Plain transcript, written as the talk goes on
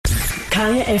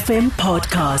Kaya FM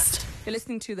podcast. You're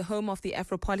listening to the home of the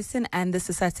Afro-Partisan, and this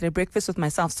is Saturday Breakfast with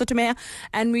myself, Sotomea.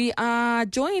 And we are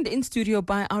joined in studio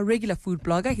by our regular food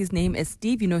blogger. His name is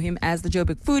Steve. You know him as the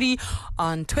Joburg Foodie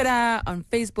on Twitter, on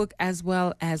Facebook, as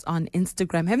well as on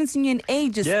Instagram. Haven't seen you in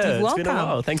ages, Steve. Welcome. It's been a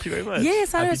while. Thank you very much.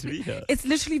 Yes, Happy to be here. It's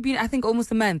literally been, I think,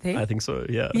 almost a month, eh? I think so,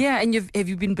 yeah. Yeah, and have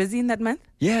you been busy in that month?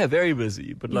 Yeah, very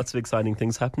busy, but lots of exciting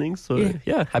things happening. So,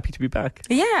 yeah, happy to be back.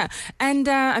 Yeah, and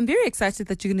I'm very excited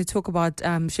that you're going to talk about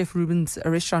Chef Ruben's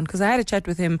restaurant, because I had a chat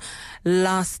with him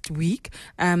last week,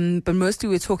 but mostly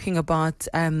we're talking about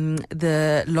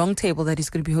the long table that he's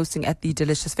going to be hosting at the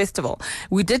Delicious Festival.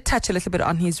 We did touch a little bit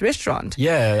on his restaurant.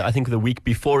 Yeah, I think the week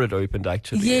before it opened,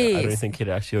 actually. Yes. I don't think it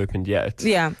actually opened yet.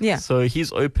 Yeah. So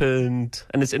he's opened,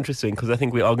 and it's interesting because I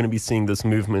think we are going to be seeing this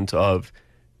movement of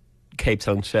Cape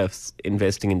Town chefs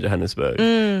investing in Johannesburg.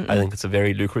 I think it's a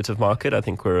very lucrative market. I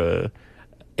think we're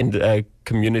in a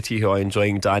community who are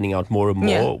enjoying dining out more and more.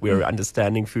 Yeah. We're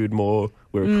understanding food more.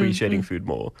 We're appreciating food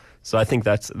more. So I think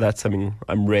that's something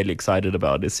I'm really excited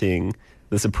about, is seeing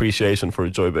this appreciation for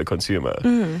a Joburg consumer.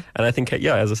 And I think,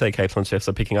 as I say, Cape Town chefs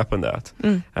are picking up on that.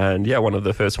 And one of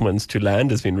the first ones to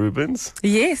land has been Ruben's.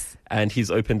 Yes. And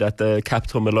he's opened at the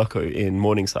Capital Moloko in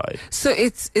Morningside. So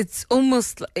it's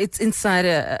almost, it's inside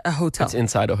a hotel. It's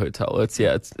inside a hotel. It's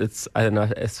I don't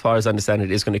know, as far as I understand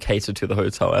it is going to cater to the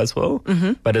hotel as well.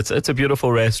 But it's a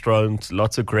beautiful restaurant,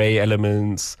 lots of grey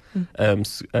elements,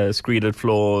 screeded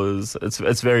floors.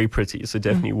 It's very pretty, so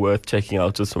definitely worth checking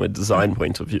out just from a design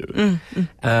point of view.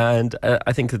 And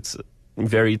I think it's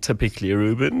very typically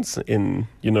Ruben's in,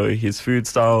 his food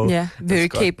style. Yeah, very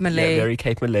Cape Malay. Yeah, very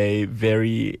Cape Malay.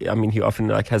 He often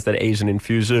has that Asian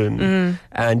infusion.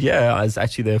 And I was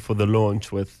actually there for the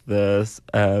launch with the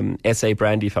SA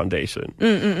Brandy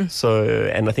Foundation.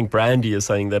 So, and I think brandy is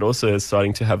something that also is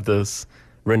starting to have this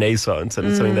renaissance, and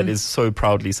it's something that is so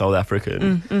proudly South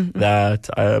African that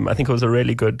I think it was a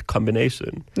really good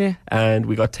combination. Yeah. And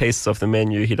we got tastes of the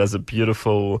menu. He does a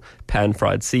beautiful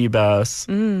pan-fried sea bass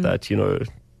that,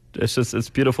 it's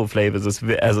beautiful flavors.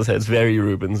 As I said, it's very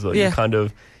Ruben's. So you kind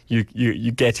of,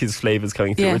 you get his flavors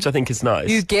coming through, which I think is nice.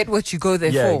 You get what you go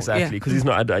there for. Yeah, exactly. Because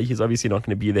he's obviously not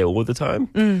going to be there all the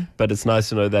time. But it's nice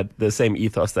to know that the same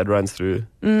ethos that runs through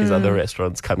his other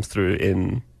restaurants comes through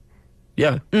in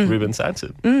Ruben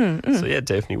Santon. So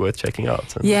definitely worth checking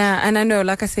out. And I know,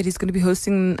 like I said, he's going to be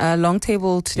hosting a long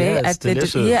table today at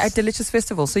Delicious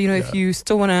Festival. So if you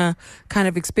still want to kind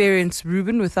of experience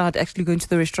Ruben without actually going to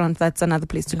the restaurant, that's another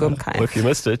place to go. Or if you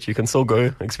missed it, you can still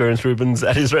go experience Ruben's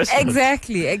at his restaurant.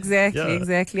 Exactly.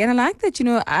 And I like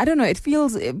that, I don't know, it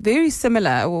feels very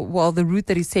similar, the route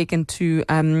that he's taken to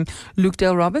Luke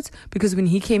Dale Roberts, because when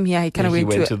he came here, he kind of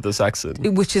went to the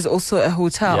Saxon, which is also a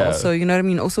hotel. So you know what I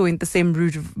mean, also went the same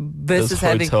route versus this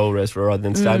having hotel restaurant rather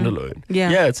than standalone.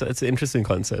 It's an interesting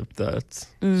concept that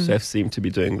chefs seem to be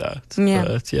doing that.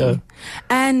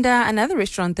 And another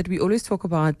restaurant that we always talk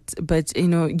about, but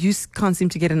you can't seem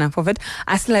to get enough of it.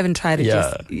 I still haven't tried it.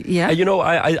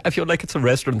 I feel like it's a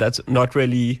restaurant that's not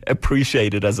really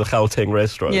appreciated as a Gauteng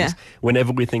restaurant.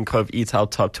 Whenever we think of Eat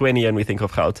Out Top 20 and we think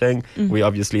of Gauteng, we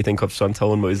obviously think of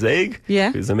Chantal Mosaic,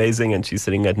 who's amazing, and she's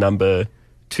sitting at number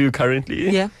 2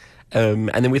 currently. And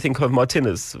then we think of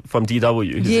Martinez from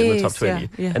DW, who's in the top 20.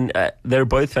 And they're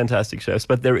both fantastic chefs,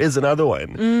 but there is another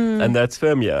one, and that's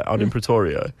Fermier out in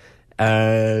Pretoria.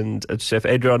 And Chef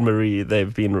Adrian Marie,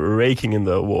 they've been raking in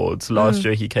the awards. Last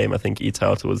year he came, I think Eat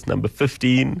Out was number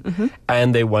 15,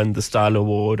 and they won the Style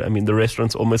Award. I mean, the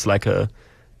restaurant's almost like a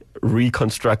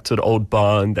reconstructed old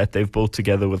barn that they've built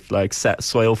together with like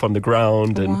soil from the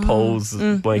ground and poles.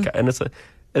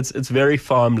 And it's very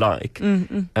farm-like,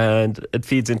 and it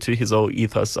feeds into his whole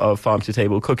ethos of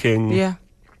farm-to-table cooking.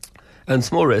 And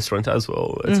small restaurant as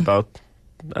well. It's about,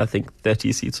 I think,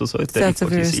 30 seats or so. 30, that's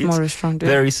 40 a very seats. small restaurant.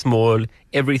 Very small.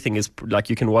 Everything is,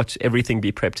 you can watch everything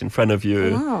be prepped in front of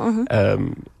you.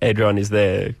 Adrian is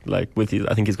there, with his,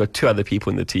 I think he's got 2 other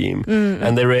people in the team.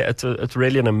 And it's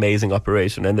really an amazing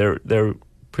operation, and they're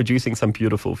producing some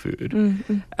beautiful food.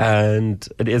 And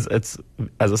it's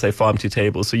as I say, farm to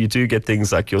table, so you do get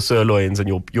things like your sirloins and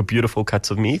your beautiful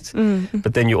cuts of meat,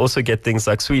 but then you also get things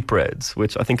like sweetbreads,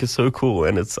 which I think is so cool.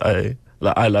 And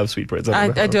I love sweetbreads. I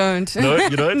don't. No,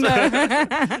 you don't?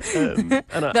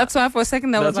 That's why for a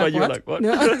second I was like, what? What?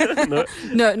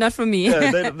 No, not for me.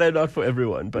 They're not for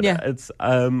everyone, but it's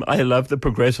I love the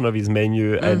progression of his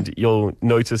menu, and you'll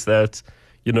notice that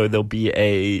there'll be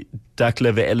a duck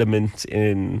liver element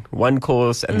in one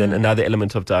course and then another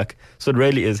element of duck. So it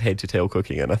really is head to tail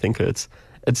cooking, and I think it's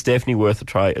it's definitely worth a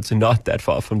try. It's not that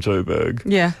far from Joburg.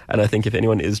 Yeah. And I think if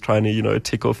anyone is trying to,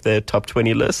 tick off their top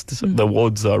 20 list, the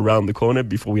awards are around the corner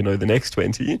before we know the next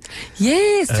 20.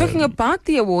 Yes, talking about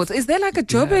the awards, is there like a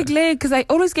Joburg leg? Because I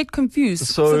always get confused.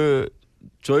 So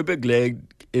Joburg leg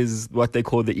is what they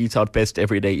call the Eat Out Best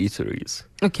Everyday Eateries.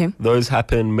 Okay. Those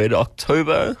happen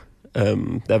mid-October. They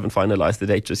haven't finalized the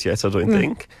date just yet, I don't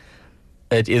think.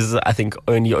 It is, I think,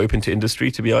 only open to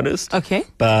industry, to be honest. Okay.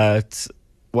 But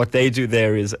what they do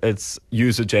there is it's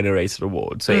user-generated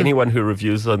awards. So anyone who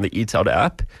reviews on the Eat Out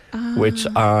app, which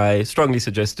I strongly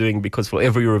suggest doing, because for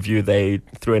every review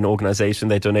through an organization,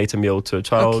 they donate a meal to a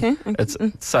child. Okay. It's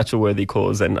such a worthy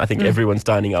cause, and I think everyone's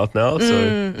dining out now,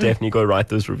 so definitely go write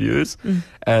those reviews.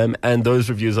 And those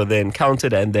reviews are then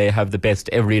counted, and they have the best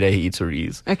everyday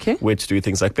eateries, which do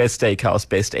things like best steakhouse,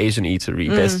 best Asian eatery,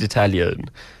 best Italian,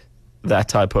 that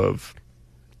type of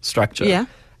structure. Yeah.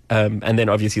 And then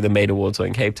obviously the main awards are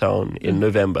in Cape Town in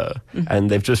November,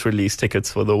 and they've just released tickets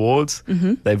for the awards.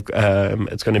 They've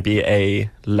it's going to be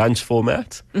a lunch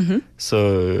format.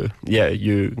 So yeah,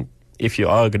 if you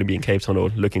are going to be in Cape Town or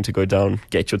looking to go down,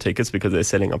 get your tickets because they're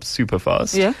selling up super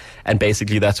fast. Yeah. And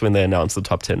basically that's when they announce the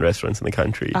top 10 restaurants in the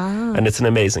country. And it's an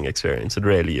amazing experience. It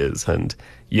really is. And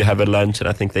you have a lunch, and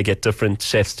I think they get different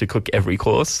chefs to cook every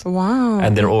course. Wow.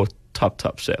 And they're all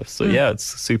top chefs. So yeah, it's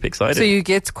super exciting. So you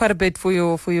get quite a bit for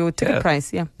your ticket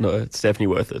price. Yeah. No, it's definitely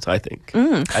worth it, I think.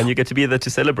 And you get to be there to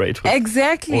celebrate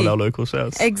with all our local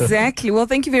chefs. Exactly. Well,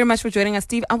 thank you very much for joining us,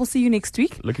 Steve. I will see you next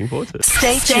week. Looking forward to it.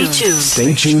 Stay tuned.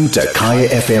 Stay tuned to Kaya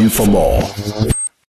FM for more.